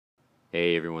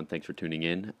Hey everyone, thanks for tuning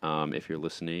in. If you're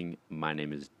listening, my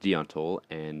name is Dion Toll,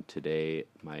 and today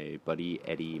my buddy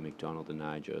Eddie McDonald and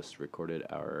I just recorded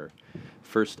our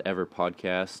first ever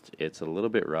podcast. It's a little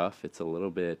bit rough, it's a little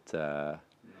bit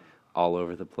all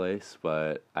over the place,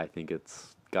 but I think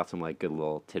it's got some like good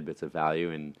little tidbits of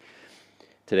value. And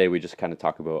today we just kind of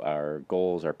talk about our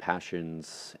goals, our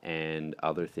passions, and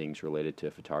other things related to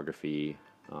photography,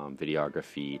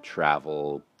 videography,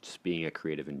 travel, just being a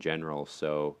creative in general.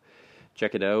 So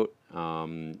check it out.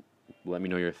 Let me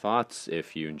know your thoughts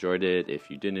if you enjoyed it, if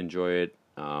you didn't enjoy it,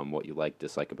 what you like,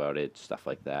 dislike about it, stuff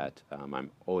like that.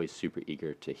 I'm always super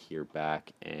eager to hear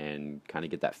back and kind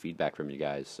of get that feedback from you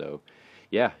guys. So,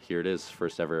 yeah, here it is,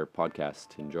 first ever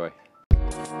podcast. Enjoy.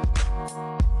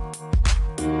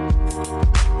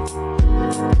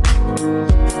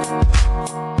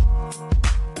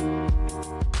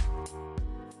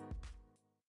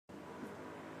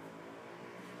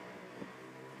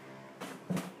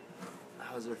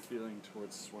 How's our feeling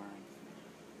towards swearing?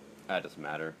 That doesn't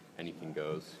matter. Anything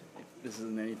goes. This is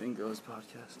an Anything Goes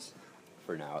podcast.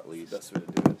 For now, at least. Best way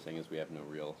to do it. Seeing as we have no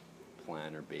real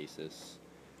plan or basis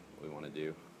what we want to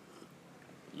do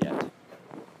yet.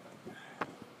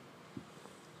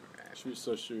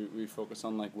 Should we focus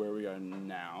on like where we are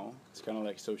now? It's kind of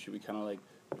like, so should we kind of like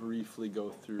briefly go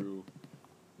through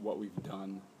what we've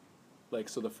done? Like,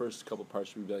 so the first couple parts,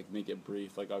 should we like make it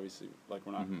brief? Like, obviously, like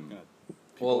we're not gonna.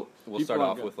 We'll people start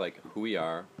aren't off with like who we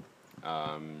are,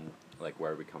 like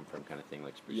where we come from, kind of thing,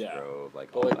 like Spruce Yeah. Grove,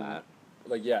 like But all like, that.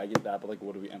 Like, yeah, I get that, but like,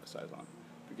 what do we emphasize on?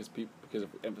 Because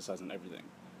if we emphasize on everything,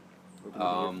 we're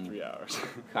gonna be here for 3 hours.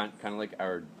 kind of like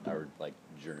our like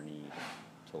journey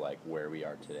to like where we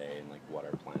are today and like what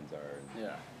our plans are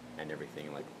Yeah. and everything,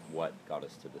 and like what got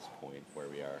us to this point where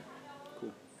we are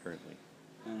Cool. currently.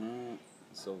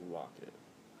 So lock it.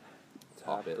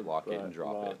 Pop it, lock it, and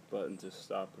drop lock it. button to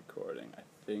stop recording. I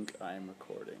think I'm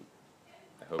recording.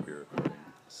 I hope you're recording.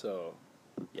 So,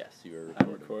 Yes, you are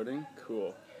I'm recording. recording?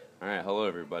 Cool. All right, hello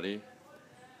everybody.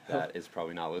 That is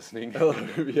probably not listening.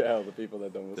 Yeah, the people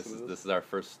that don't listen to This is our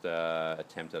first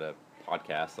attempt at a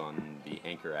podcast on the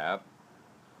Anchor app.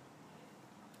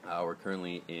 We're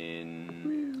currently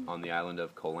on the island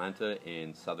of Koh Lanta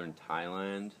in southern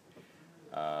Thailand.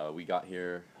 We got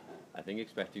here, I think,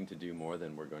 expecting to do more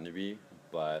than we're going to be,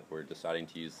 but we're deciding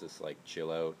to use this like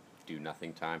chill out, do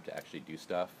nothing time to actually do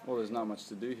stuff. Well, there's not much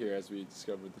to do here, as we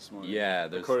discovered this morning. Yeah,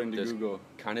 according to there's Google.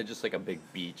 kind of just like a big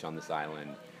beach on this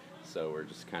island. So we're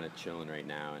just kind of chilling right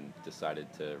now and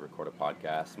decided to record a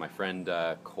podcast. My friend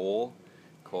Cole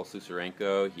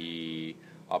Susarenko, he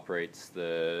operates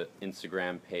the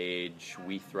Instagram page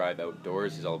We Thrive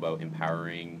Outdoors. He's all about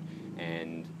empowering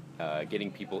and getting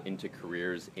people into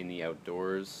careers in the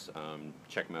outdoors.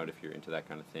 Check him out if you're into that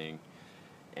kind of thing.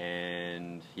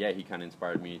 And yeah, he kind of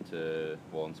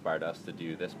inspired us to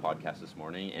do this podcast this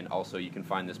morning. And also, you can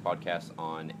find this podcast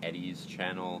on Eddie's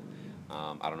channel.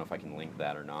 I don't know if I can link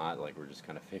that or not. Like, we're just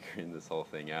kind of figuring this whole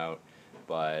thing out.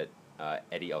 But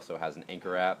Eddie also has an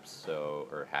Anchor app,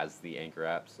 has the Anchor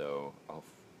app. So I'll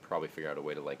probably figure out a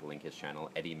way to like link his channel.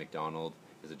 Eddie McDonald.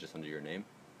 Is it just under your name?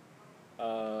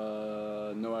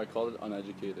 No, I called it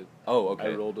Uneducated. Oh,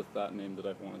 okay. I rolled with that name that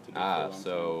I've wanted to do for a long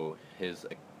so his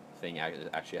thing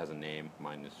actually has a name.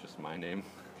 Mine is just my name.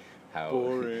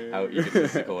 Boring. How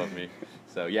egotistical of me.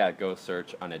 So yeah, go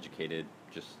search Uneducated,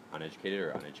 just Uneducated or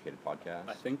Uneducated Podcast.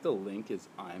 I think the link is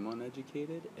I'm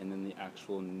Uneducated, and then the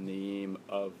actual name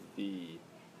of the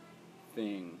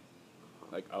thing,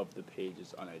 like of the page,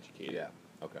 is Uneducated. Yeah.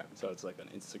 Okay. So it's like on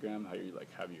Instagram, how you like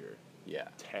have your Yeah.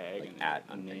 tag Like and at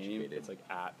a name. Uneducated. It's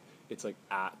like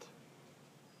at.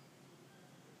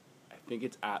 I think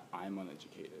it's at I'm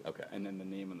Uneducated. Okay. And then the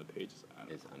name on the page is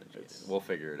Uneducated. it's- We'll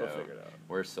figure it out. figure it out.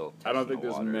 We're still. I don't testing think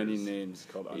the there's many waters. names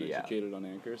called Yeah. Uneducated on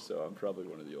Anchor, so I'm probably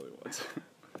one of the only ones.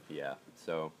 Yeah.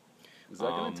 So. Is that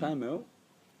going to time out?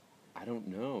 I don't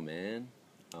know, man.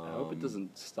 I hope it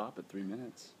doesn't stop at 3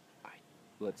 minutes.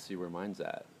 Let's see where mine's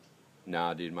at.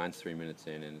 Nah, dude, mine's 3 minutes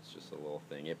in, and it's just a little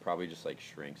thing. It probably just like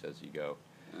shrinks as you go.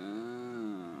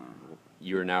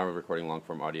 You are now recording long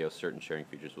form audio. Certain sharing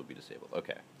features will be disabled.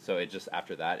 Okay, so it just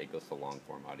after that it goes to long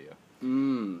form audio.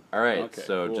 All right, Okay,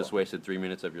 so cool. just wasted 3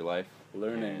 minutes of your life.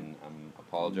 Learning. And I'm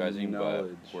apologizing,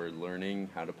 Knowledge. but we're learning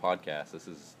how to podcast. This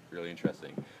is really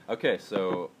interesting. Okay,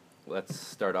 so let's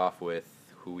start off with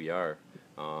who we are.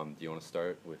 Do you want to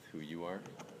start with who you are?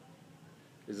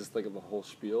 Is this like the whole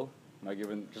spiel? Am I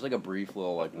giving... Just like a brief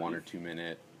little, like 1 or 2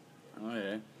 minute.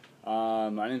 Okay.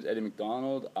 My name's Eddie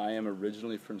McDonald. I am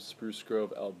originally from Spruce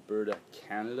Grove, Alberta,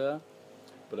 Canada.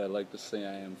 But I like to say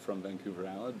I am from Vancouver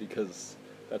Island because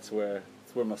that's where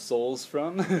It's where my soul's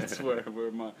from. It's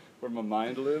where my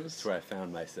mind lives. It's where I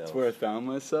found myself. It's where I found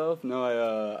myself. No,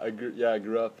 I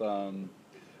grew up.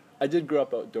 I did grow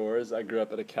up outdoors. I grew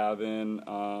up at a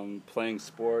cabin, playing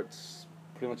sports.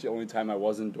 Pretty much the only time I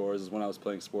was indoors is when I was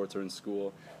playing sports or in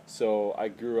school. So I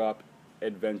grew up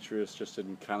adventurous, just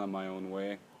in kind of my own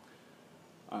way.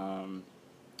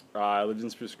 I lived in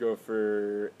Spruce Grove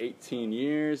for 18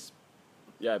 years.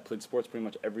 Yeah, I played sports pretty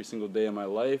much every single day of my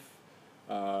life.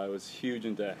 I was huge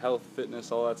into health,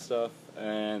 fitness, all that stuff.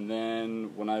 And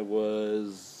then when I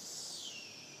was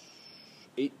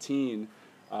 18,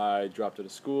 I dropped out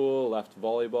of school, left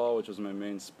volleyball, which was my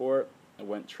main sport. I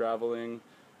went traveling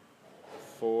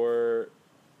for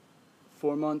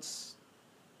 4 months,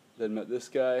 then met this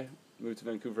guy, moved to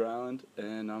Vancouver Island,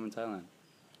 and now I'm in Thailand.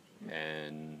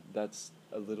 And That's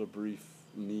a little brief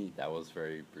me. that was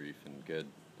very brief and good.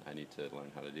 I need to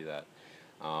learn how to do that.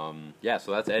 Yeah,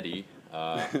 so that's Eddie.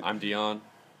 I'm Dion.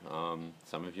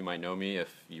 Some of you might know me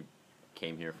if you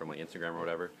came here from like Instagram or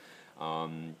whatever.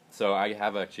 So I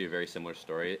have actually a very similar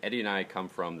story. Eddie and I come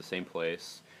from the same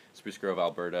place, Spruce Grove,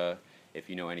 Alberta. If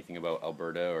you know anything about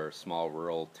Alberta or small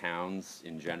rural towns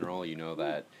in general, you know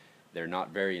that they're not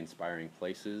very inspiring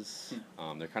places.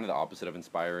 They're kind of the opposite of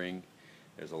inspiring.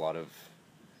 There's a lot of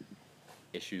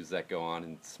issues that go on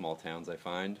in small towns, I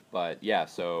find. But yeah,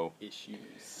 so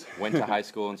Issues. went to high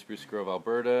school in Spruce Grove,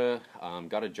 Alberta.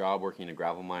 Got a job working in a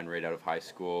gravel mine right out of high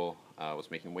school.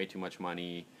 Was making way too much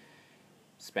money,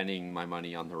 spending my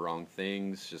money on the wrong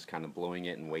things, just kind of blowing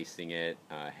it and wasting it,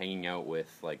 hanging out with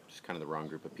like just kind of the wrong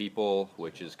group of people,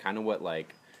 which is kind of what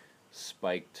like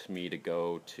spiked me to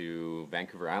go to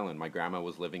Vancouver Island. My grandma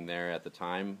was living there at the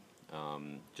time,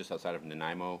 just outside of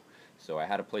Nanaimo. So I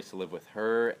had a place to live with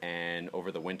her, and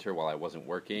over the winter while I wasn't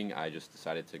working, I just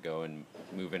decided to go and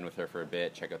move in with her for a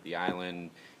bit, check out the island,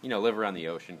 you know, live around the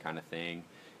ocean kind of thing.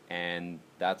 And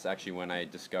that's actually when I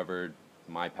discovered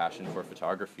my passion for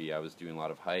photography. I was doing a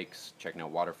lot of hikes, checking out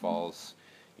waterfalls,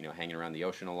 you know, hanging around the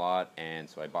ocean a lot, and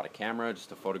so I bought a camera just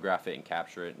to photograph it and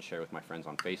capture it and share with my friends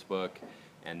on Facebook.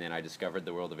 And then I discovered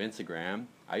the world of Instagram.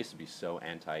 I used to be so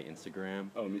anti-Instagram.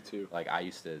 Oh, me too. Like, I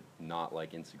used to not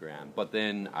like Instagram. But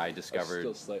then I discovered...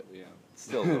 Still slightly, yeah.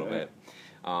 Still a little bit.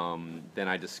 Then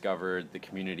I discovered the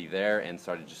community there and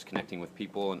started just connecting with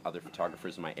people and other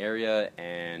photographers in my area.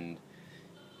 And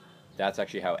that's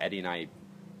actually how Eddie and I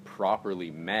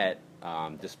properly met,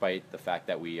 despite the fact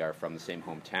that we are from the same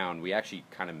hometown. We actually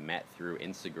kind of met through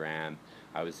Instagram.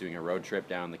 I was doing a road trip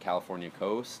down the California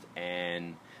coast,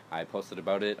 and I posted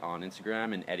about it on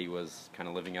Instagram, and Eddie was kind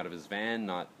of living out of his van,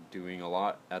 not doing a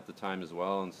lot at the time as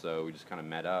well, and so we just kind of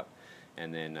met up.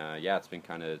 And then, yeah, it's been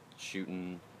kind of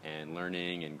shooting and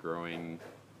learning and growing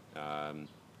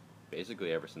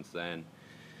basically ever since then.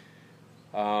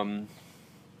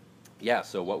 Yeah,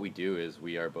 so what we do is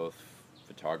we are both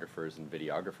photographers and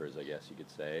videographers, I guess you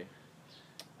could say.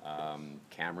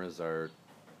 Cameras are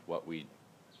what we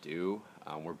do.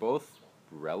 We're both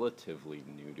relatively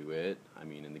new to it. I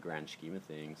mean, in the grand scheme of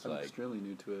things, I'm like extremely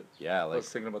new to it. yeah, I like was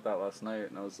thinking about that last night,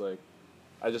 and I was like,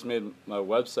 I just made my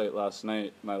website last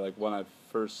night. My like when I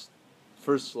first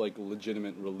like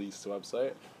legitimate released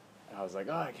website. And I was like,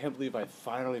 oh, I can't believe I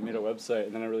finally made a website.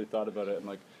 And then I really thought about it. I'm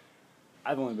like,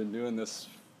 I've only been doing this.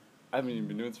 I haven't even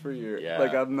been doing this for a year. Yeah.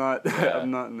 Like I'm not. Yeah.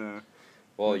 I'm not in a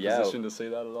position to say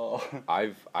that at all.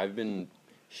 I've been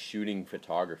shooting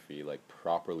photography, like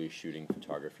properly shooting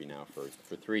photography now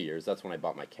for 3 years. That's when I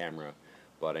bought my camera.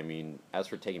 But I mean, as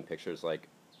for taking pictures, like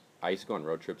I used to go on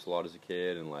road trips a lot as a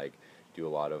kid and like do a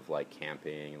lot of like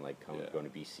camping and like going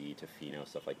to BC to Fino,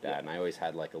 stuff like that. Yeah. And I always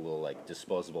had like a little like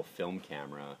disposable film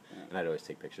camera, and I'd always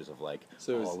take pictures of like,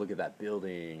 So it was- look at that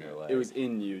building, or like It was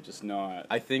in you, just not.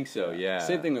 I think so, yeah.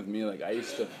 Same thing with me. Like I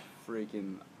used to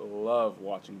freaking love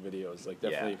watching videos. Like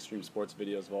definitely Yeah. extreme sports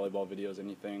videos, volleyball videos,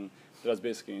 anything that I was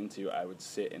basically into. I would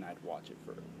sit and I'd watch it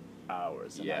for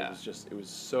hours. And Yeah. it was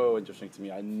so interesting to me.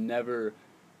 I never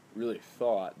really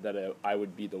thought that I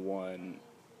would be the one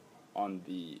on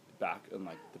the back of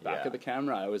Yeah. the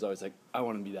camera. I was always like, I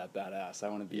want to be that badass. I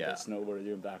want to be Yeah. that snowboarder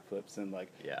doing backflips and like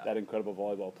Yeah. that incredible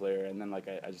volleyball player. And then like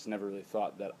I just never really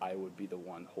thought that I would be the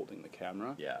one holding the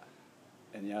camera. Yeah,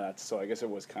 And yeah, that's so I guess it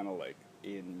was kind of like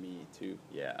in me too.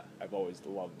 yeah. I've always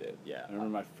loved it. Yeah. I remember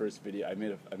my first video. I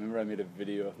remember I made a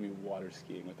video of me water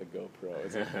skiing with a GoPro.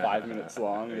 It's like 5 minutes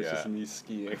long. It's Yeah. just me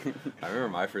skiing. I remember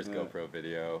my first Yeah. GoPro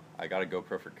video. I got a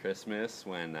GoPro for Christmas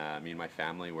when me and my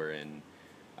family were in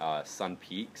Sun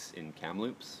Peaks in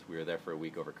Kamloops. We were there for a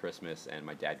week over Christmas, and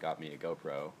my dad got me a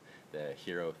GoPro, the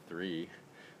Hero 3.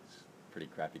 It's a pretty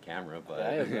crappy camera, but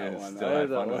I have that it's one. still I had have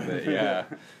that fun with one. it. Yeah,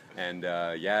 and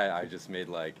yeah, I just made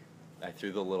like I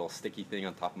threw the little sticky thing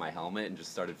on top of my helmet and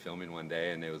just started filming one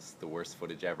day, and it was the worst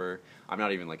footage ever. I'm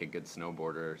not even like a good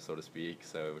snowboarder, so to speak,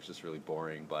 so it was just really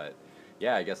boring. But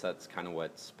yeah, I guess that's kind of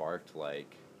what sparked,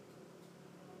 like,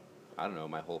 I don't know,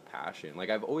 my whole passion. Like,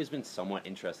 I've always been somewhat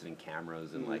interested in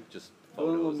cameras and like just Go in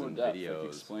a little photos more and depth, videos. Like,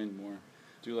 explain more.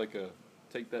 Do like a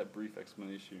take that brief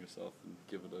explanation yourself and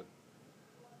give it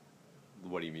a.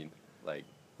 What do you mean? Like,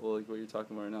 Well, like what you're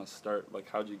talking about right now. Start like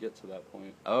how'd you get to that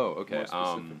point? oh, okay. More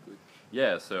specifically.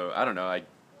 Yeah, so I don't know.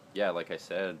 Like I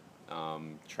said,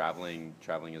 traveling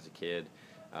as a kid,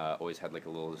 always had like a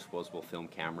little disposable film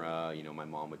camera. You know, my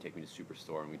mom would take me to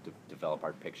Superstore and we'd develop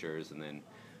our pictures, and then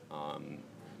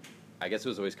I guess it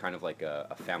was always kind of like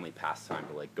a family pastime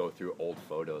to like go through old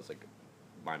photos. Like,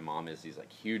 my mom has these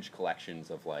like huge collections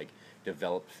of like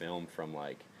developed film from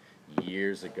like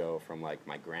years ago from like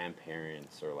my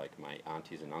grandparents or like my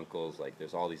aunties and uncles. Like,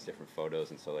 there's all these different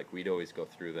photos, and so like we'd always go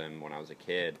through them when I was a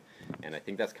kid, and I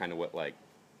think that's kind of what like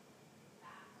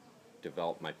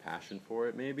developed my passion for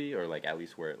it, maybe, or like at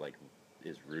least where it like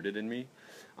is rooted in me.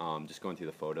 Just going through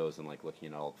the photos and like looking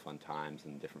at all the fun times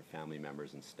and different family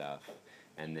members and stuff.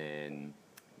 And then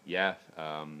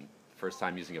first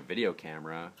time using a video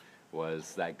camera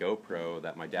was that GoPro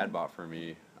that my dad bought for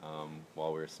me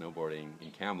while we were snowboarding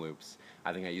in Kamloops.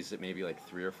 I think I used it maybe like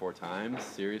 3 or 4 times,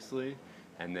 seriously.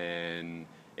 And then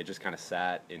it just kind of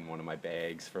sat in one of my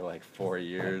bags for like 4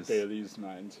 years. I barely used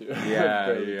mine too.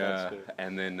 Yeah.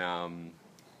 And then,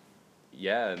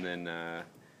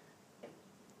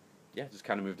 just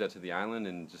kind of moved out to the island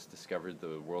and just discovered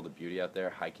the world of beauty out there,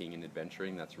 hiking and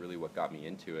adventuring. That's really what got me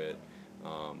into it.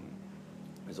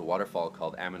 There's a waterfall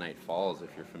called Ammonite Falls. If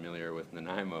you're familiar with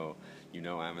Nanaimo, you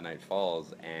know Ammonite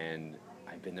Falls, and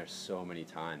I've been there so many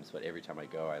times, but every time I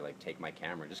go, I like take my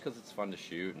camera just because it's fun to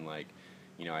shoot, and like,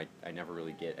 you know, I never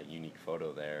really get a unique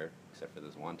photo there except for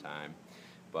this one time.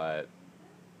 But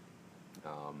I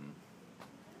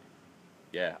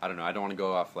don't know, I don't want to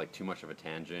go off like too much of a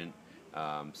tangent.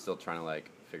 Still trying to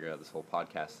like figure out this whole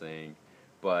podcast thing,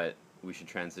 but we should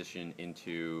transition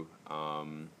into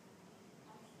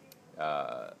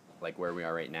like where we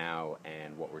are right now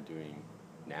and what we're doing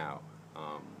now. Do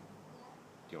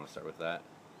you want to start with that?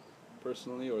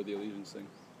 Personally, or the Allegiance thing?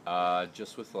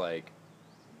 Just with like,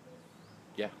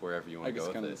 wherever you want to go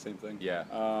with it. I guess kind of the same thing. Yeah.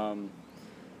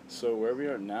 So where we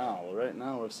are now, right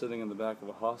now we're sitting in the back of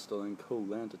a hostel in Koh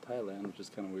Lanta, Thailand, which is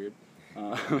kind of weird.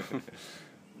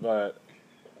 But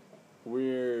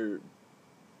we're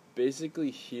basically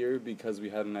here because we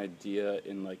had an idea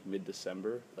in like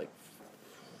mid-December, like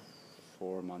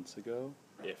 4 months ago,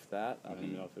 if that. I don't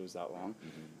even know if it was that long.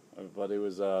 Mm-hmm. But it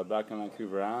was back in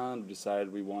Vancouver Island. We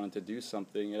decided we wanted to do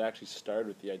something. It actually started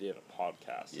with the idea of a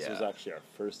podcast. This was actually our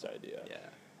first idea. Yeah.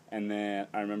 And then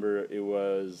I remember it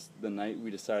was the night we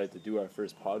decided to do our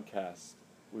first podcast.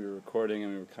 We were recording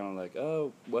and we were kind of like,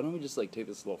 oh, why don't we just like take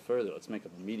this a little further? Let's make a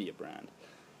media brand.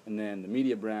 And then the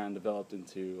media brand developed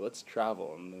into let's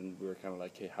travel. And then we were kind of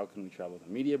like, hey, how can we travel with a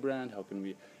media brand? How can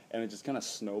we? And it just kind of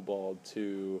snowballed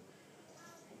to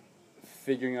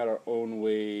figuring out our own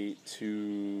way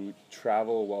to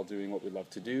travel while doing what we love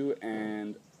to do.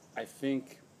 And I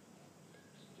think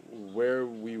where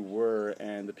we were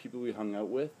and the people we hung out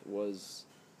with was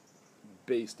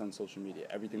based on social media.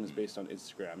 Everything was based on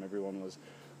Instagram. Everyone was,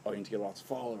 oh, you need to get lots of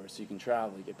followers so you can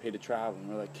travel, you get paid to travel. And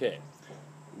we're like, okay,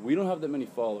 we don't have that many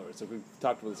followers. Like, we've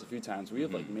talked about this a few times. We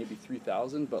have like maybe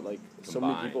 3,000, but like so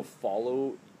many people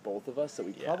follow both of us that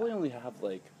we probably only have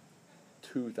like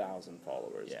 2,000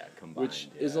 followers. Yeah, combined. Which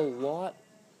is a lot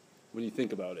when you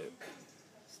think about it.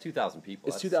 It's 2,000 people.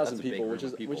 It's 2,000 people, which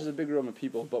is a big room of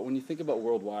people. But when you think about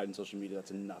worldwide and social media,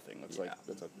 that's a nothing. That's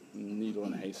that's a needle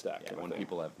in a haystack. Yeah, when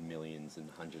people have millions and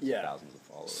hundreds of thousands of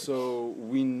followers. So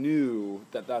we knew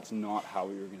that that's not how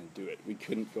we were going to do it. We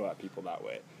couldn't go at people that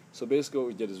way. So basically, what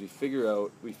we did is we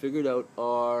figured out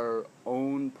our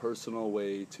own personal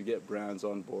way to get brands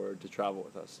on board to travel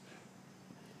with us.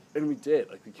 And we did.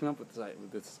 Like, we came up with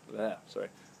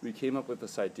We came up with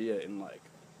this idea in like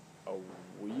a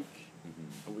week.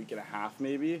 A week and a half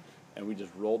maybe, and we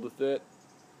just rolled with it.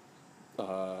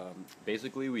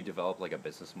 Basically, we developed like a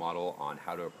business model on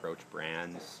how to approach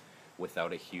brands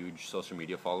without a huge social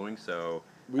media following. So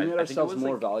we made ourselves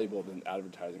more valuable than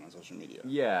advertising on social media.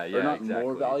 Yeah, or not exactly.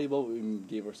 More valuable. We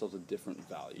gave ourselves a different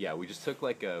value. Yeah, we just took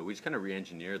like we just kind of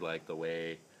re-engineered like the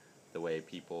way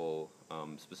people,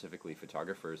 specifically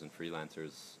photographers and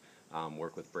freelancers,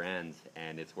 work with brands,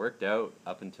 and it's worked out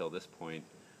up until this point.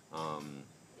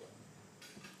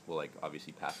 Well, like,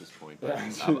 obviously past this point, but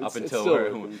up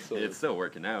until it's still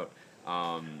working out.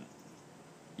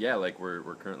 Like,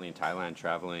 we're currently in Thailand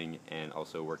traveling and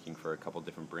also working for a couple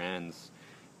different brands,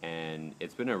 and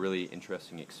it's been a really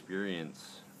interesting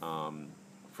experience.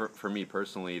 For me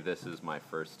personally, this is my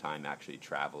first time actually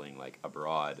traveling like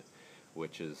abroad,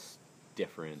 which is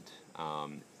different.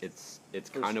 It's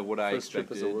kind of what I expected. First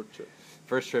trip as a work trip.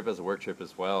 First trip as a work trip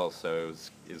as well, so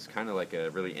it was kind of like a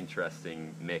really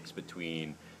interesting mix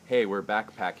between, hey, we're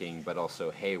backpacking, but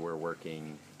also, hey, we're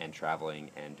working and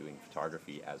traveling and doing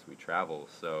photography as we travel.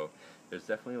 So there's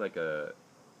definitely like a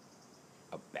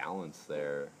balance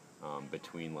there,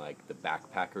 between like the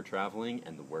backpacker traveling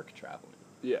and the work traveling.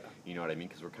 Yeah. You know what I mean?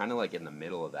 Because we're kind of like in the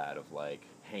middle of that, of like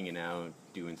hanging out,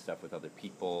 doing stuff with other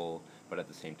people, but at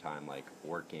the same time like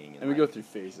working. And we go through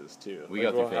phases too. We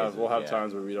go through phases. We'll have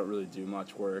times where we don't really do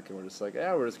much work, and we're just like,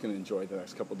 we're just gonna enjoy the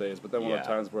next couple of days. But then we'll have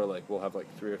times where like we'll have like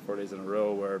 3 or 4 days in a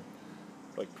row where,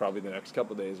 like probably the next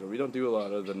couple of days, where we don't do a lot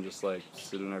other than just like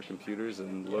sit on our computers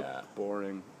and look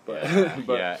boring. But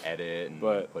edit and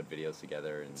put videos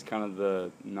together. And it's kind of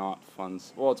the not fun.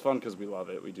 Well, it's fun because we love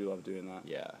it. We do love doing that.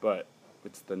 Yeah. But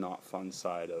it's the not fun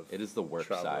side of it is the work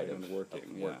side of working.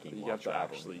 Of working you while have to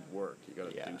traveling. actually work. You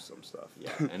got to do some stuff. Yeah,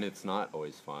 and it's not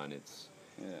always fun. It's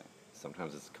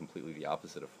sometimes it's completely the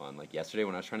opposite of fun. Like yesterday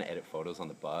when I was trying to edit photos on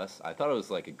the bus, I thought it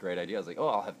was like a great idea. I was like, oh,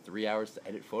 I'll have 3 hours to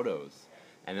edit photos,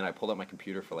 and then I pulled out my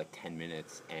computer for like 10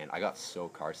 minutes, and I got so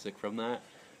car sick from that.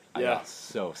 I got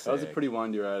so sick. That was a pretty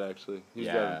windy ride, actually.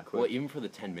 Well, even for the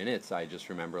 10 minutes, I just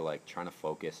remember like trying to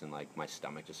focus, and like my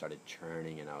stomach just started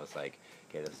churning, and I was like,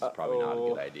 okay, this is probably not a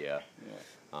good idea.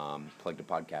 Yeah. Plugged a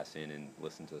podcast in and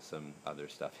listened to some other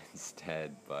stuff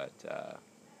instead, but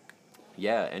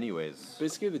anyways.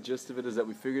 Basically, the gist of it is that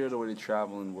we figured out a way to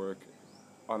travel and work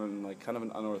on like kind of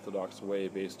an unorthodox way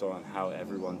based on how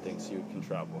everyone thinks you can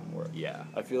travel and work. Yeah.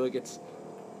 I feel like it's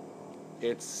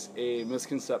a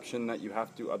misconception that you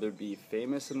have to either be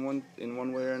famous in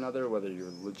one way or another, whether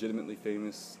you're legitimately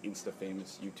famous, Insta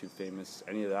famous, YouTube famous,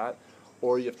 any of that,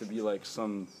 or you have to be like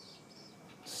some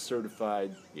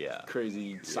certified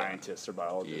crazy scientist or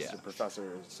biologist or professor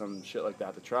or some shit like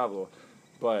that to travel.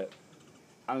 But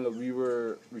I don't know,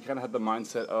 we kind of had the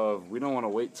mindset of we don't want to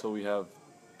wait till we have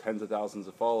tens of thousands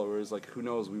of followers. Like, who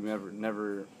knows, we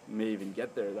never may even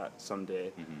get there that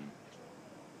someday. Mm-hmm.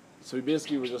 So we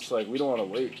basically were just like, we don't want to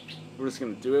wait. We're just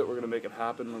going to do it. We're going to make it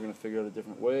happen. We're going to figure out a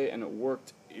different way. And it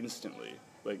worked instantly.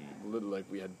 Like, literally, like,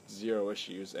 we had 0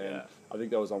 issues. And I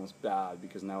think that was almost bad,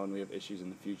 because now when we have issues in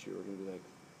the future, we're going to be like,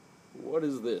 what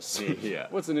is this?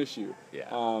 What's an issue?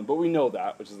 But we know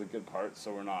that, which is the good part.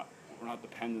 So we're not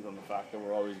dependent on the fact that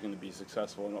we're always going to be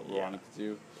successful in what we're wanting to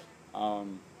do.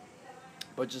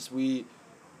 But just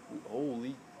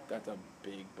holy, that's a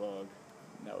big bug.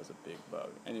 That was a big bug.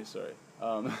 Anyway, sorry.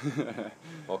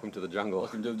 Welcome to the jungle.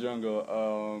 Welcome to the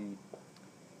jungle.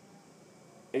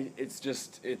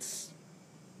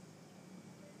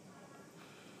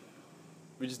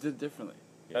 We just did it differently.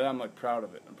 And I'm like proud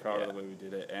of it. I'm proud of the way we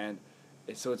did it. And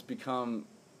so it's become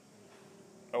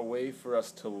a way for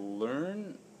us to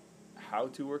learn how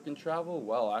to work and travel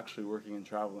while actually working and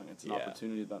traveling. It's an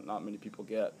opportunity that not many people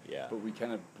get. Yeah. But we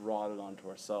kind of brought it onto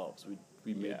ourselves.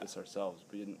 We made this ourselves.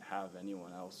 We didn't have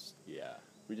anyone else. Yeah.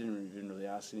 We didn't really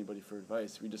ask anybody for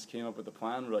advice. We just came up with a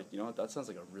plan. We're like, you know what, that sounds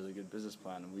like a really good business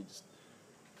plan, and we just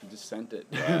sent it.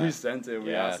 Yeah. We sent it.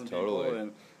 We asked some totally. people,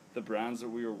 and the brands that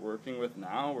we were working with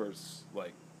now were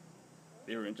like,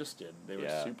 they were interested. They were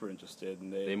super interested,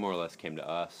 and they more or less came to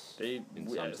us.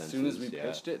 As soon as we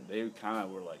pitched it, they kind of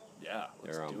were like,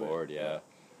 let's They're on do board. it.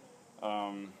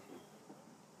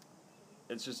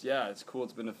 It's just it's cool.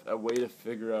 It's been a way to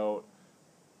figure out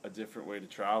a different way to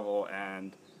travel,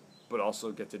 but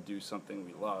also get to do something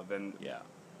we love. And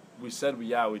we said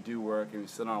we do work, and we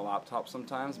sit on a laptop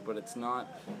sometimes, but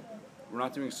we're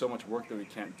not doing so much work that we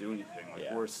can't do anything.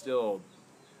 Like, we're still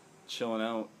chilling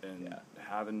out and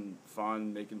having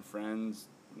fun, making friends.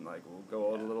 Like, we'll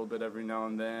go out a little bit every now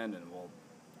and then, and we'll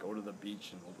go to the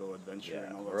beach, and we'll go adventure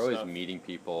and all that stuff. We're always meeting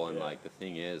people, and like the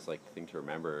thing to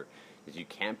remember is you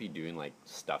can't be doing like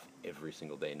stuff every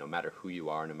single day, no matter who you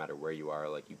are, no matter where you are.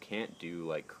 Like, you can't do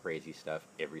like crazy stuff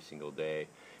every single day.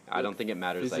 I don't think it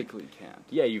matters. Physically can't.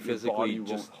 Yeah, you physically Your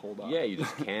body just won't hold up. Yeah, you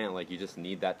just can't. Like, you just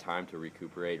need that time to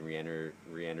recuperate and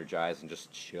re-energize and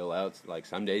just chill out. Like,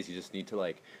 some days you just need to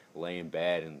like lay in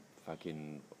bed and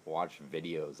fucking watch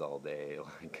videos all day.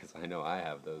 Like, because I know I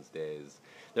have those days.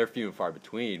 They're few and far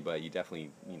between, but you definitely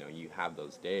you have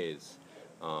those days.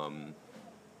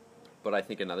 But I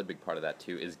think another big part of that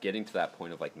too is getting to that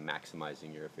point of like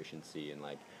maximizing your efficiency and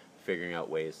like figuring out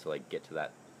ways to like get to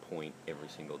that point every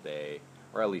single day,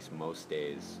 or at least most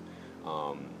days.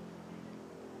 So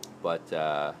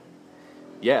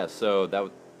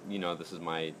that this is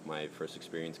my first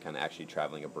experience kind of actually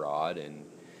traveling abroad, and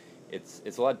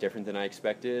it's a lot different than I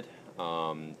expected.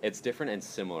 It's different and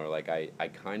similar. Like I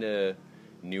kind of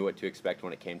knew what to expect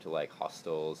when it came to like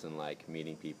hostels and like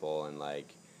meeting people and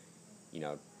like, you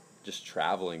know, just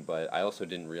traveling, but I also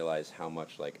didn't realize how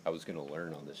much like I was gonna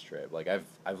learn on this trip. Like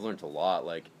I've learned a lot.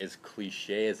 Like as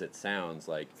cliche as it sounds,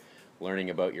 like learning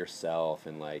about yourself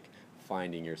and like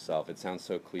finding yourself. It sounds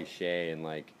so cliche and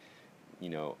like, you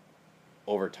know,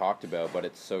 over talked about, but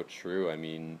it's so true. I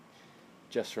mean,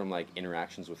 just from like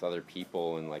interactions with other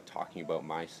people and like talking about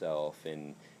myself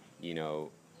and, you know,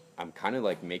 I'm kind of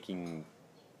like making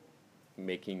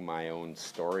my own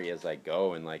story as I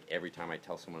go, and like every time I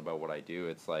tell someone about what I do,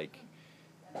 it's like,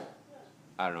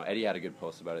 I don't know, Eddie had a good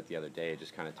post about it the other day,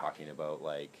 just kind of talking about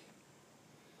like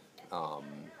um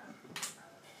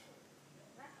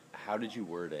how did you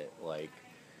word it, like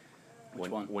Which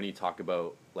one? when you talk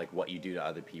about like what you do to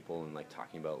other people and like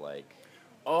talking about like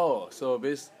Oh, so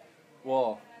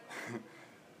well,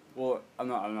 well, I'm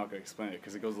not gonna explain it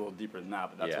because it goes a little deeper than that.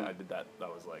 But that's Yeah. when I did that. That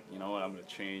was like, you know what, I'm gonna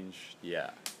change.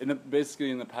 yeah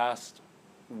Basically in the past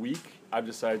week, I've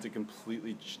decided to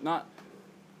completely not.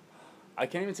 I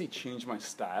can't even say change my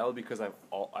style because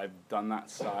I've done that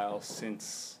style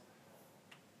since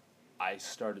I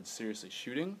started seriously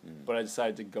shooting. But I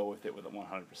decided to go with it with a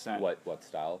 100%. what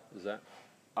style is that?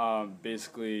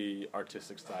 Basically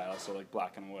artistic style, so like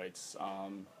black and whites.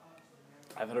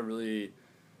 I've had a really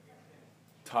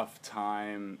tough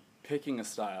time picking a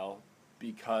style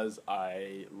because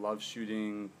I love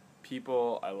shooting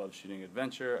people, I love shooting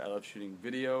adventure, I love shooting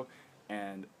video,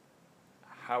 and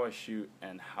how I shoot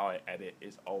and how I edit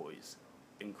is always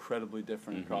incredibly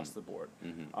different across the board.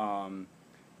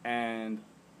 And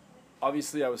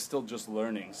obviously I was still just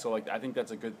learning, so like I think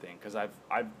that's a good thing because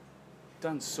I've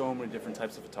done so many different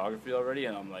types of photography already,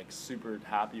 and I'm like super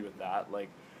happy with that. Like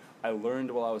I learned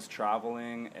while I was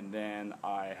traveling, and then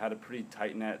I had a pretty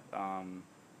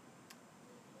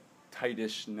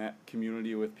tightish net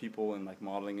community with people in like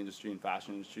modeling industry and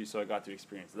fashion industry, so I got to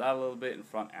experience that a little bit in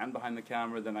front and behind the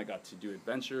camera. Then I got to do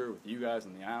adventure with you guys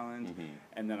on the island,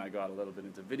 and then I got a little bit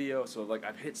into video. So like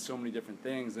I've hit so many different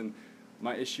things, and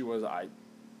my issue was I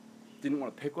didn't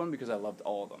want to pick one because I loved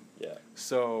all of them. Yeah.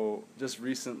 So just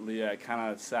recently I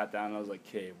kind of sat down and I was like,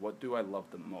 okay, what do I love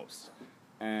the most?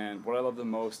 And what I love the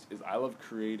most is I love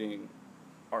creating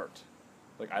art.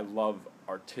 Like I love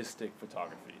artistic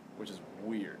photography, which is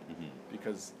weird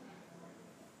because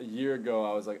a year ago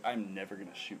I was like, I'm never going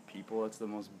to shoot people. That's the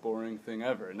most boring thing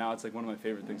ever. And now it's like one of my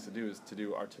favorite things to do is to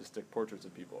do artistic portraits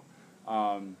of people.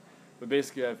 But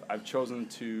basically I've chosen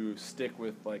to stick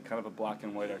with like kind of a black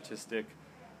and white artistic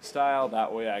style.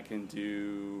 That way I can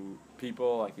do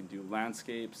people, I can do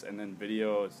landscapes, and then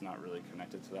video. It's not really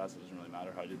connected to that, so it doesn't really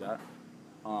matter how I do that.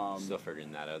 Still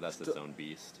figuring that out. That's its own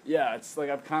beast. Yeah, it's like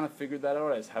I've kind of figured that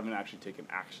out. I just haven't actually taken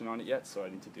action on it yet, so I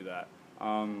need to do that.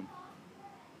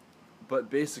 But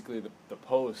basically, the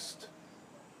post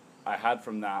I had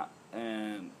from that,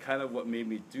 and kind of what made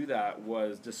me do that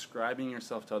was describing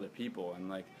yourself to other people, and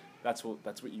like that's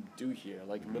what you do here.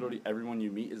 Like literally, everyone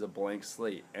you meet is a blank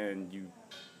slate, and you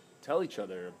tell each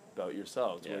other about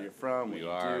yourselves, where you're from, what you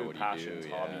do, passions,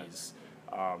 hobbies.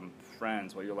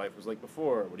 Friends, what your life was like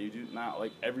before, what do you do now,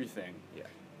 like everything. Yeah.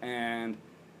 And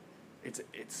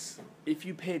it's if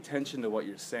you pay attention to what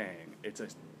you're saying, it's a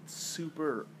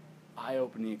super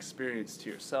eye-opening experience to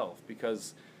yourself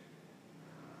because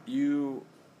you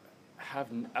have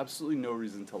absolutely no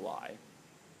reason to lie.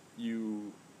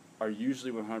 You are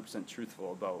usually 100%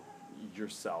 truthful about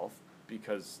yourself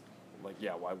because, like,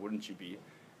 yeah, why wouldn't you be?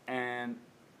 And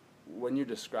when you're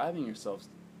describing yourself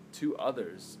to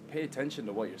others, pay attention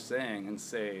to what you're saying and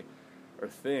say or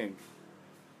think,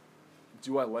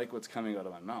 do I like what's coming out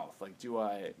of my mouth? Like,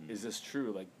 is this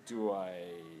true? Like, do I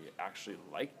actually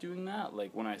like doing that?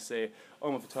 Like, when I say, oh,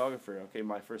 I'm a photographer, okay,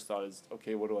 my first thought is,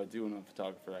 okay, what do I do when I'm a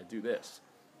photographer? I do this.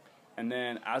 And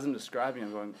then as I'm describing,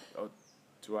 I'm going, oh,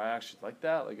 do I actually like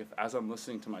that? Like, as I'm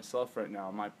listening to myself right now,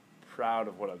 am I proud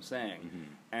of what I'm saying?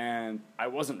 And I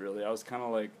wasn't really. I was kind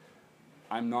of like,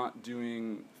 I'm not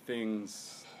doing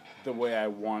things the way I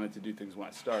wanted to do things when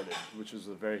I started, which was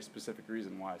a very specific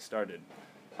reason why I started.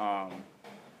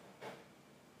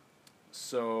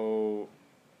 So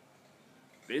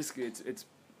basically,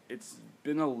 it's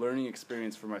been a learning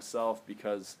experience for myself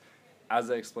because as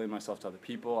I explain myself to other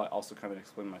people, I also kind of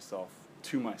explain myself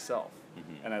to myself,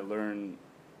 and I learn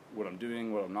what I'm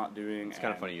doing, what I'm not doing. It's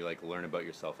kind of funny, you like learn about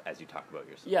yourself as you talk about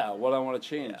yourself. Yeah, what I want to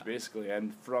change, basically,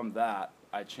 and from that,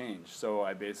 I changed. So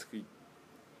I basically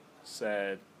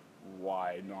said,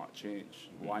 why not change?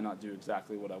 Why not do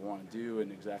exactly what I want to do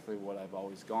and exactly what I've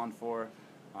always gone for?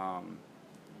 And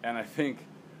I think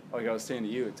like I was saying to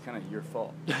you, it's kind of your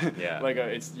fault. Yeah. Like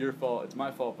it's your fault. It's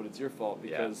my fault, but it's your fault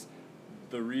because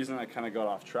the reason I kind of got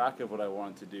off track of what I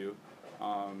wanted to do.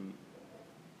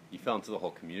 You fell into the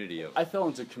whole community of. I fell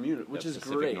into community, which is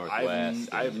Pacific great. Northwest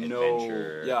I have and no,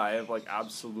 adventure. yeah, I have like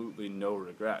absolutely no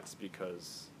regrets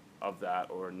because of that,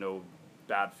 or no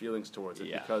bad feelings towards it,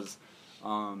 Yeah. because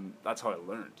that's how I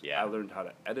learned. Yeah. I learned how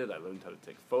to edit. I learned how to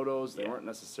take photos. They Yeah. weren't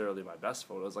necessarily my best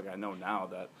photos. Like I know now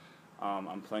that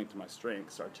I'm playing to my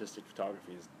strengths. Artistic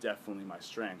photography is definitely my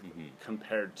strength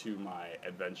compared to my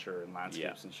adventure and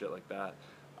landscapes and shit like that.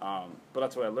 But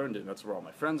that's what I learned, and that's where all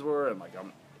my friends were, and like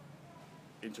I'm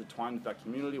intertwined with that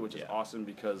community, which is awesome,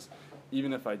 because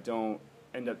even if I don't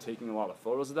end up taking a lot of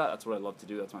photos of that, that's what I love to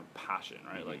do. That's my passion,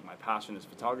 right? Like my passion is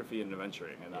photography and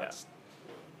adventuring, and that's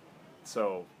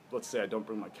so. Let's say I don't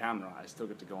bring my camera, I still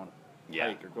get to go on a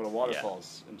hike or go to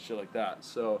waterfalls and shit like that.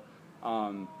 So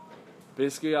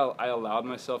basically, I allowed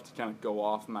myself to kind of go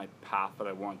off my path that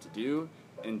I wanted to do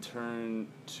and turn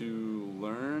to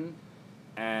learn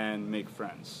and make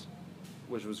friends,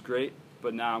 which was great.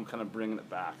 But now I'm kind of bringing it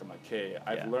back. I'm like, okay,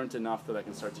 I've learned enough that I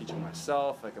can start teaching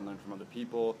myself. I can learn from other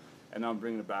people. And now I'm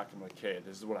bringing it back. I'm like, okay,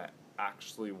 this is what I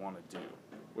actually want to do,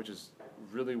 which is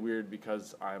really weird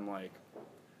because I'm like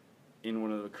in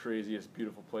one of the craziest,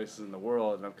 beautiful places in the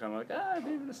world. And I'm kind of like,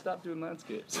 maybe I'm going to stop doing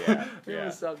landscapes. Yeah. I'm going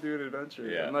to stop doing adventure.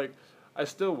 Yeah. And like, I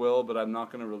still will, but I'm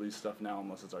not going to release stuff now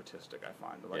unless it's artistic, I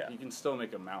find. Like, Yeah. you can still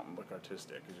make a mountain look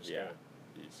artistic. You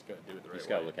just gotta do it the right way. You just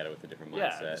gotta look at it with a different mindset.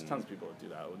 Yeah, there's tons of people that do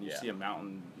that. When you Yeah. see a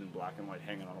mountain in black and white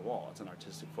hanging on a wall, it's an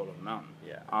artistic photo of a mountain.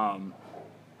 Yeah.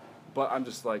 But I'm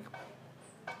just like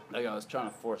I was trying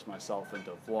to force myself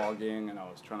into vlogging, and I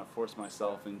was trying to force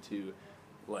myself into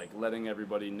like letting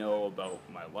everybody know about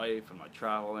my life and my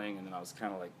traveling, and then I was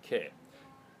kind of like, okay,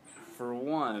 for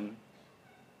one,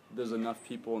 there's enough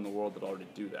people in the world that already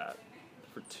do that.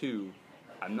 For two,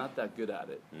 I'm not that good at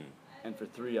it. And for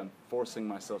three, I'm forcing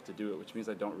myself to do it, which means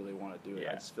I don't really want to do it.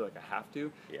 I just feel like I have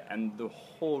to. Yeah. And the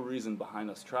whole reason behind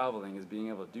us traveling is being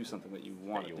able to do something that you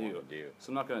want to do. So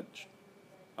I'm not going to,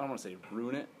 I don't want to say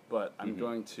ruin it, but I'm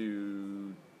going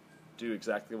to do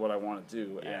exactly what I want to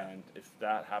do. Yeah. And if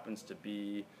that happens to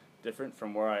be different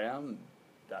from where I am,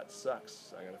 that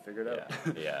sucks. I got to figure it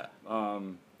out. Yeah.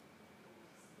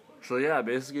 So yeah,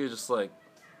 basically just like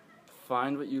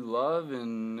find what you love,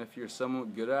 and if you're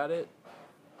somewhat good at it,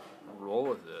 roll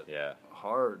with it. Yeah.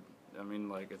 Hard. I mean,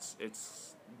 like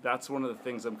it's that's one of the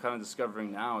things I'm kind of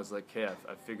discovering now is like, hey,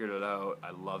 I figured it out.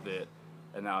 I love it,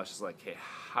 and now it's just like, hey,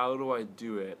 how do I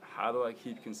do it? How do I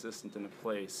keep consistent in a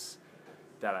place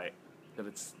that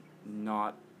it's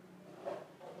not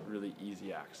really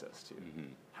easy access to?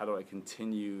 How do I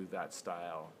continue that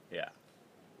style? Yeah.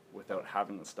 Without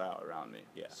having the style around me.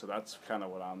 Yeah. So that's kind of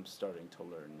what I'm starting to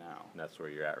learn now. And that's where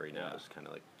you're at right now, Yeah. is kind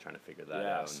of like trying to figure that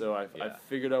out. Yeah, so I've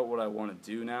figured out what I want to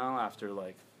do now after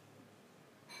like,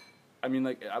 I mean,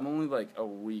 like, I'm only like a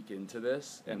week into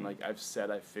this, and like I've said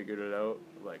I figured it out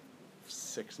like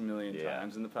 6 million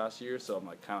times in the past year, so I'm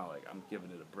like kind of like I'm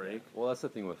giving it a break. Well, that's the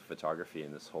thing with photography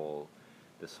and this whole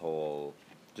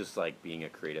just like being a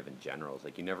creative in general. It's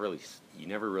like you never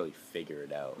really figure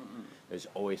it out. There's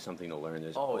always something to learn.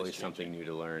 There's always something new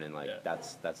to learn, and like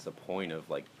that's the point of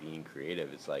like being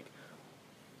creative. It's like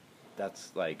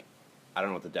that's like I don't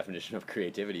know what the definition of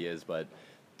creativity is, but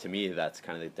to me that's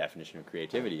kind of the definition of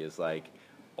creativity is like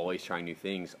always trying new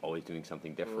things, always doing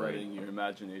something different. Letting your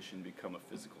imagination become a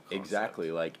physical concept.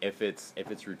 Exactly. Like if it's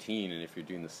routine and if you're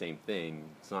doing the same thing,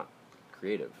 it's not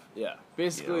creative. Yeah.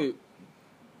 Basically,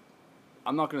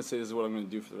 I'm not going to say this is what I'm going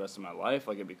to do for the rest of my life.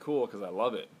 Like, it'd be cool because I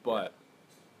love it. But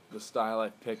the style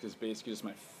I've picked is basically just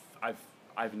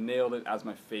I've nailed it as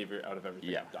my favorite out of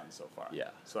everything I've done so far. Yeah.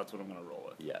 So that's what I'm going to roll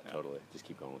with. Yeah, totally. Just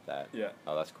keep going with that. Yeah.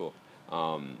 Oh, that's cool.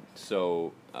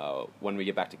 So when we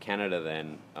get back to Canada,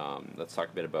 then let's talk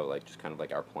a bit about like just kind of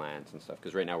like our plans and stuff.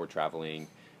 Because right now we're traveling.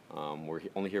 We're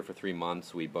only here for 3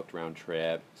 months. We booked round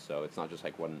trip, so it's not just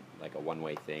like a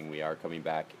one-way thing. We are coming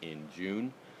back in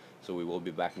June. So we will be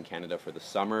back in Canada for the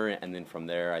summer, and then from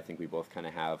there, I think we both kind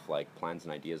of have like plans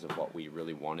and ideas of what we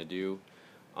really want to do.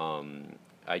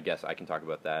 I guess I can talk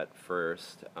about that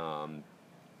first. I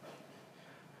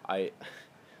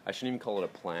shouldn't even call it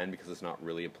a plan because it's not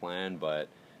really a plan, but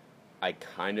I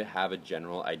kind of have a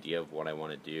general idea of what I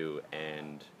want to do,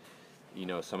 and you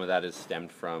know, some of that is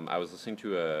stemmed from I was listening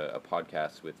to a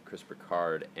podcast with Chris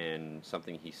Burkard, and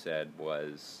something he said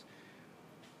was.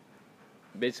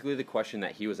 Basically, the question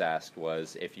that he was asked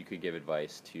was, if you could give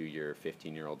advice to your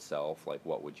 15-year-old self, like,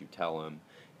 what would you tell him?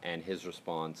 And his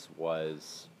response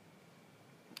was,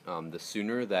 the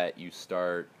sooner that you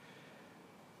start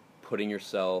putting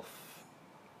yourself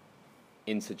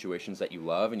in situations that you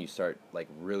love, and you start like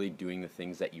really doing the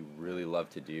things that you really love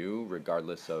to do,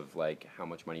 regardless of like how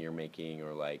much money you're making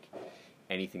or like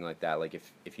anything like that. Like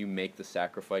if you make the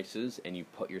sacrifices and you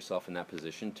put yourself in that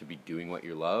position to be doing what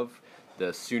you love,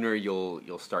 the sooner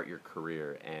you'll start your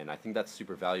career. And I think that's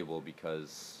super valuable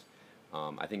because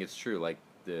I think it's true. Like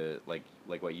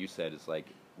like what you said is like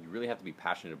you really have to be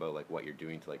passionate about like what you're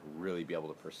doing to like really be able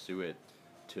to pursue it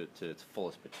to its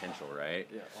fullest potential, right?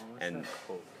 Yeah, almost And that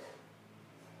quote.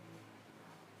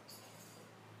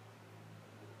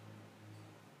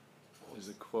 There's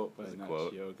a quote by There's a Nat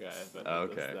quote? Geo guy that Oh,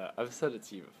 does okay. that. I've said it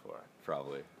to you before.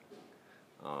 Probably.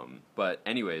 But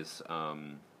anyways,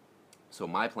 so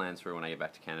my plans for when I get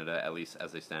back to Canada, at least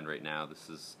as they stand right now, this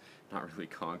is not really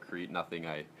concrete. Nothing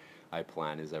I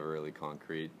plan is ever really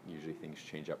concrete. Usually things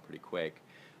change up pretty quick.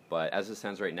 But as it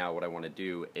stands right now, what I want to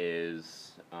do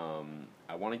is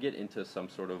I want to get into some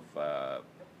sort of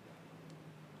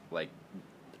like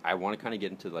I want to kind of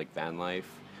get into like van life.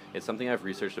 It's something I've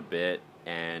researched a bit,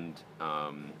 and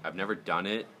I've never done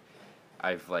it.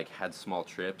 I've like had small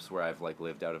trips where I've like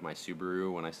lived out of my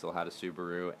Subaru when I still had a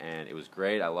Subaru, and it was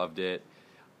great. I loved it.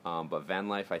 But van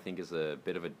life, I think, is a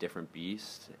bit of a different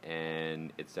beast,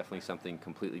 and it's definitely something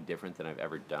completely different than I've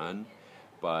ever done.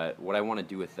 But what I want to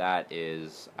do with that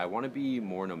is I want to be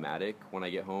more nomadic when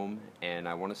I get home, and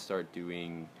I want to start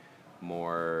doing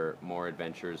more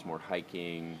adventures, more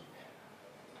hiking,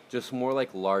 just more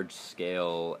like large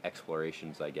scale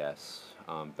explorations, I guess,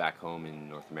 back home in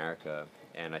North America.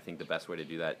 And I think the best way to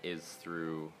do that is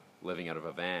through living out of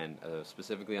a van,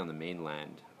 specifically on the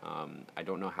mainland. I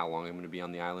don't know how long I'm going to be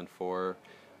on the island for,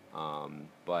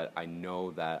 but I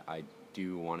know that I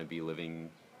do want to be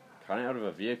living kind of out of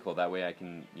a vehicle. That way I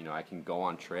can, I can go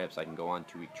on trips. I can go on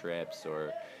 2-week trips,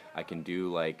 or I can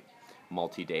do like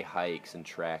multi-day hikes and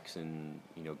treks and,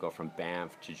 go from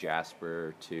Banff to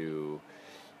Jasper to,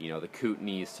 the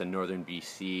Kootenays to northern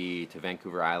BC to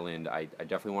Vancouver Island. I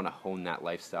definitely want to hone that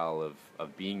lifestyle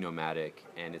of being nomadic,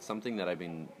 and it's something that I've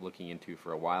been looking into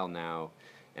for a while now,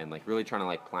 and like really trying to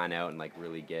like plan out and like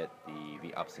really get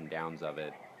the ups and downs of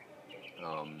it.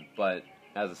 But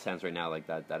as it stands right now, like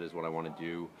that is what I want to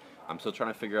do. I'm still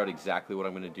trying to figure out exactly what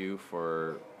I'm going to do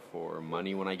for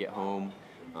money when I get home.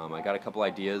 I got a couple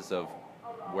ideas of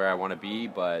where I want to be,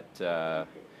 but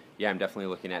yeah, I'm definitely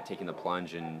looking at taking the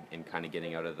plunge and kind of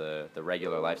getting out of the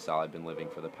regular lifestyle I've been living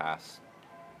for the past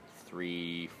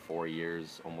 3-4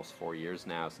 years, almost 4 years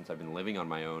now since I've been living on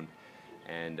my own,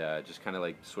 and just kind of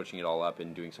like switching it all up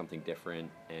and doing something different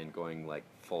and going like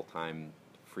full-time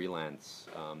freelance.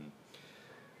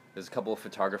 There's a couple of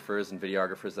photographers and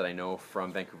videographers that I know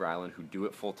from Vancouver Island who do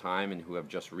it full-time and who have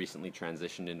just recently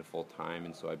transitioned into full-time,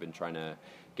 and so I've been trying to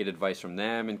get advice from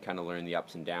them and kind of learn the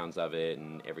ups and downs of it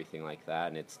and everything like that.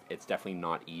 And it's definitely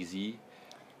not easy,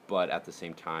 but at the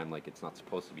same time, like, it's not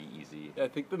supposed to be easy. Yeah, I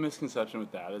think the misconception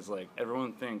with that is like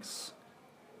everyone thinks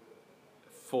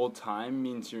full-time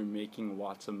means you're making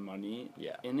lots of money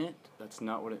in it. That's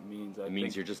not what it means. It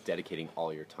means you're just dedicating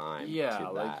all your time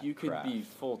to like that you could craft. be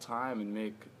full-time and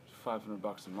make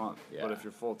 $500 a month. Yeah. But if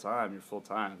you're full-time, you're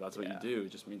full-time. If that's what Yeah. you do. It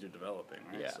just means you're developing,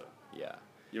 right? Yeah, So yeah,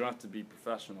 you don't have to be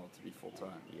professional to be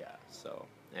full-time. yeah. So,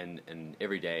 and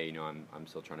every day, I'm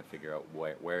still trying to figure out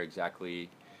where exactly.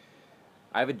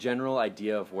 I have a general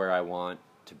idea of where I want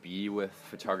to be with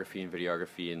photography and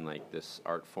videography and like this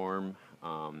art form,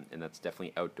 and that's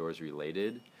definitely outdoors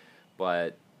related.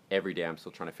 But every day, I'm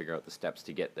still trying to figure out the steps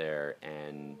to get there,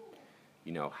 and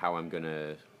how I'm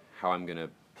gonna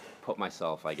put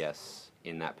myself, I guess,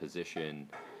 in that position.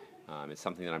 It's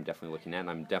something that I'm definitely looking at, and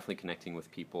I'm definitely connecting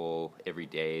with people every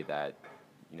day that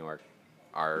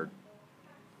are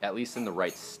at least in the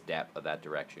right step of that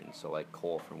direction. So like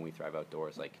Cole from We Thrive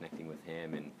Outdoors, like connecting with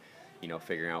him and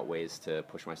figuring out ways to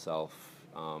push myself.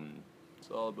 It's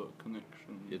all about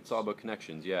connections. It's all about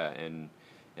connections, yeah, and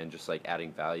just like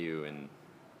adding value. And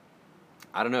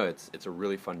I don't know, it's a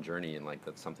really fun journey, and like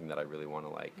that's something that I really want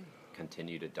to like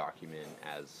continue to document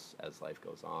as life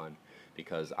goes on,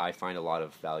 because I find a lot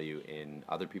of value in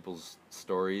other people's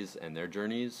stories and their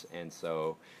journeys, and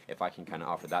so if I can kind of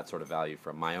offer that sort of value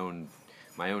from my own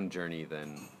journey,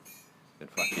 then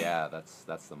fuck yeah, that's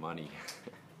the money.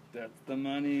 That's the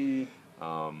money.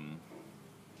 I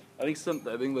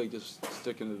think like just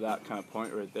sticking to that kind of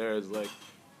point right there is like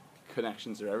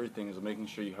connections are everything, is making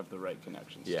sure you have the right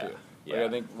connections too. Yeah. Like I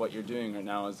think what you're doing right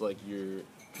now is like you're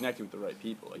connecting with the right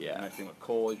people. Like you're connecting with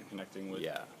Cole, you're connecting with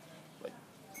like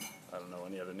I don't know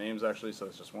any other names actually, so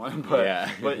it's just one. But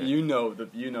but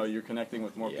you're connecting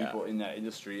with more people in that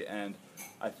industry, and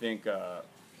I think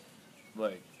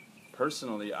like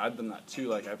personally I've done that too.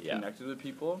 Like I've connected with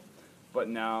people, But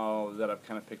now that I've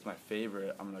kind of picked my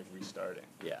favorite, I'm like restarting.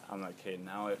 Yeah. I'm like, hey,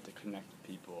 now I have to connect with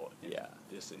people in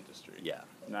this industry. Yeah.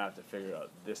 Now I have to figure out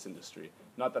this industry.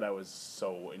 Not that I was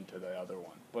so into the other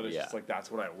one, but it's just like that's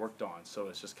what I worked on. So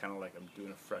it's just kind of like I'm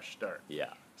doing a fresh start.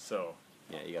 Yeah. So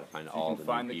yeah, you got to find if all you the can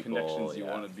find new the people. connections you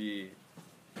want to be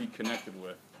connected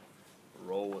with,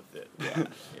 roll with it. Yeah.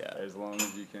 Yeah. As long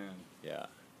as you can. Yeah.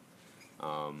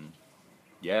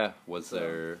 Yeah. Was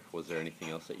there anything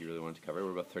else that you really wanted to cover?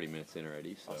 We're about 30 minutes in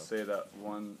already. So I'll say that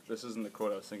one. This isn't the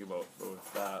quote I was thinking about, but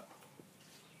with that,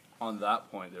 on that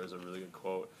point, there was a really good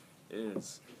quote.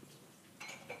 It's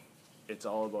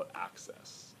all about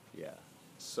access. yeah.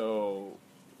 So,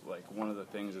 like, one of the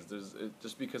things is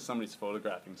just because somebody's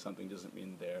photographing something doesn't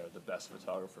mean they're the best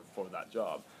photographer for that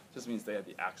job. It just means they have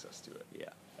the access to it. Yeah.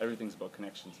 Everything's about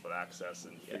connections, about access,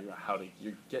 and figuring out how to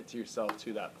get to yourself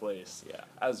to that place. Yeah.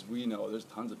 As we know, there's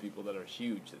tons of people that are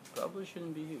huge that probably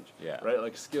shouldn't be huge. Yeah. Right?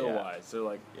 Like, skill-wise. They're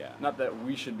like, not that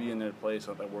we should be in their place,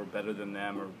 not that we're better than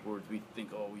them, or we think,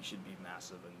 oh, we should be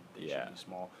massive and they should be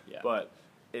small. Yeah. But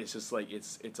it's just like,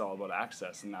 it's all about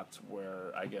access, and that's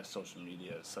where I guess social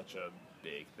media is such a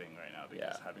big thing right now,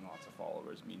 because having lots of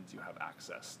followers means you have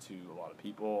access to a lot of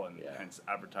people, and hence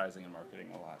advertising and marketing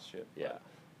and all that shit. Yeah.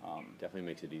 But, definitely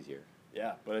makes it easier.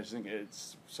 yeah, but I just think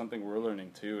it's something we're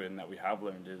learning too, and that we have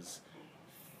learned is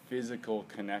physical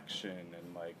connection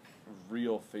and like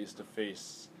real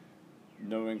face-to-face.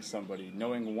 Knowing somebody,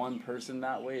 knowing one person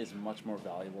that way is much more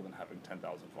valuable than having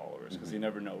 10,000 followers, because you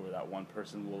never know where that one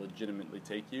person will legitimately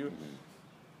take you.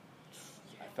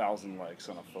 1,000 likes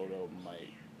on a photo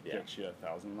might get you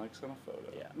 1,000 likes on a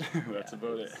photo. Yeah. That's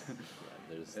about it.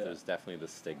 There's definitely the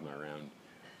stigma around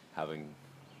having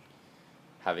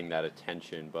that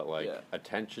attention, but like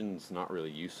attention's not really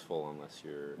useful unless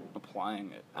you're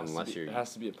applying it. It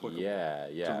has to be applicable. Yeah.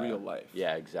 To real life.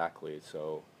 Yeah, exactly.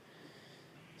 So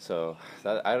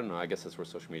that, I don't know, I guess that's where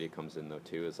social media comes in though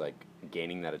too, is like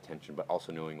gaining that attention but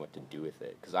also knowing what to do with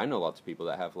it. Because I know lots of people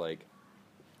that have like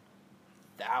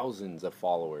thousands of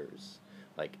followers,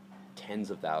 like tens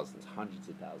of thousands, hundreds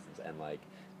of thousands, and like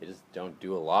they just don't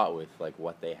do a lot with like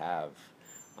what they have.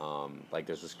 Like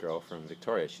there's this girl from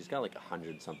Victoria, she's got like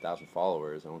 100-some thousand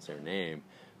followers, I won't say her name,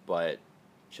 but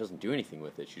she doesn't do anything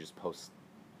with it. She just posts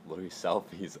literally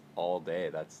selfies all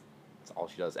day. That's all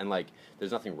she does. And like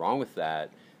there's nothing wrong with that.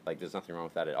 Like, there's nothing wrong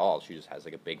with that at all. She just has,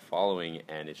 like, a big following,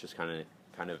 and it's just kind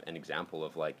of an example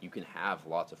of, like, you can have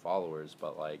lots of followers,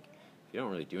 but, like, if you don't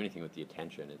really do anything with the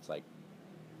attention, it's, like,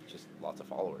 just lots of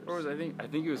followers. Or I think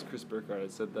it was Chris Burkhardt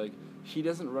that said, like, he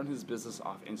doesn't run his business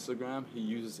off Instagram. He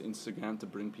uses Instagram to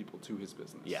bring people to his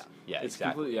business. Yeah, it's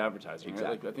exactly. completely advertising, right?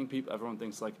 Exactly. Like, I think everyone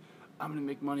thinks, like, I'm going to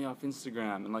make money off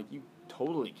Instagram, and, like, you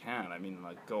totally can. I mean,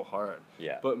 like, go hard.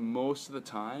 Yeah. But most of the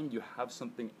time, you have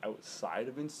something outside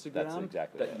of Instagram That's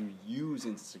exactly that you use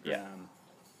Instagram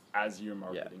as your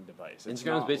marketing device.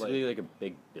 Instagram is basically like a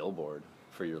big billboard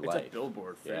for your life. It's a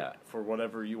billboard for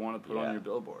whatever you want to put on your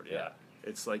billboard. Yeah.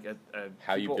 It's like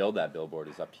how you build that billboard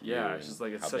is up to you. Yeah, it's just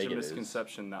like it's such a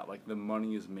misconception that like the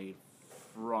money is made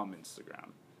from Instagram.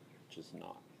 Which is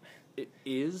not. It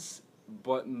is,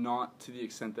 but not to the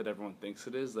extent that everyone thinks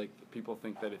it is. Like, people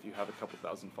think that if you have a couple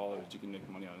thousand followers, you can make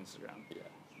money on Instagram. Yeah.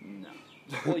 No.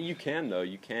 Well, you can, though.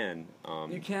 You can.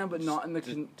 You can, but not in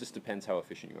the... Just depends how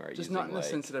efficient you are. Just not in the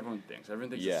sense that everyone thinks. Everyone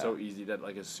thinks it's so easy that,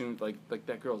 like, as soon... Like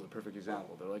that girl's a perfect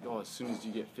example. They're like, oh, as soon as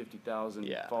you get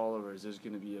 50,000 followers, there's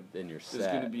going to be then you're set.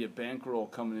 There's going to be a bankroll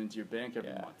coming into your bank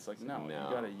every month. It's like, no. You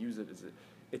got to use it as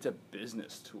it's a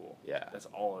business tool. Yeah. That's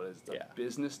all it is. It's a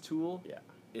business tool. Yeah.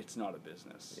 It's not a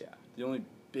business. Yeah. The only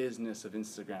business of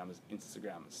Instagram is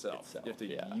Instagram itself. You have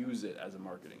to use it as a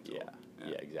marketing tool.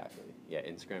 Yeah, exactly. Yeah,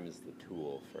 Instagram is the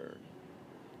tool for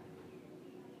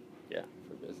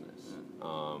business.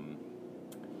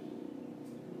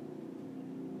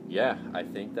 I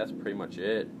think that's pretty much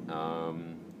it.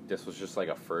 This was just like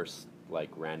a first like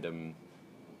random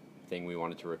thing we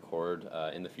wanted to record.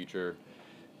 In the future,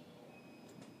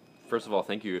 first of all,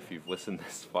 thank you if you've listened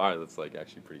this far. That's like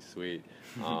actually pretty sweet.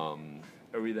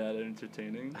 Are we that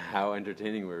entertaining? How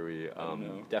entertaining were we?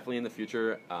 Definitely in the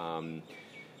future.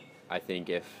 I think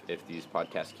if these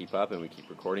podcasts keep up and we keep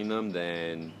recording them,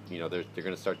 then they're going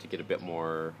to start to get a bit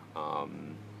more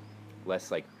less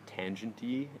like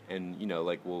tangenty, and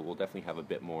like we'll definitely have a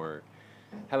bit more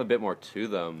to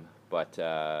them. But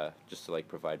just to like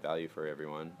provide value for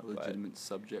everyone. A legitimate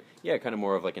subject. Yeah, kind of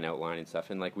more of like an outline and stuff.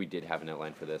 And like we did have an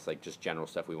outline for this, like just general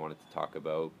stuff we wanted to talk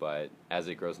about. But as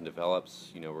it grows and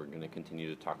develops, we're going to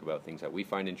continue to talk about things that we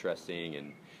find interesting,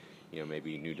 and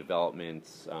maybe new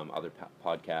developments, other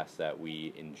podcasts that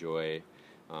we enjoy,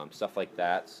 stuff like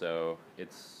that. So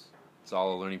it's it's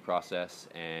all a learning process,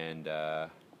 and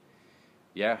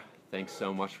yeah, thanks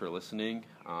so much for listening.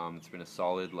 It's been a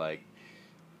solid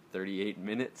 38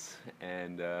 minutes,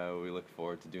 and we look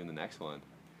forward to doing the next one.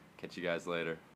 Catch you guys later.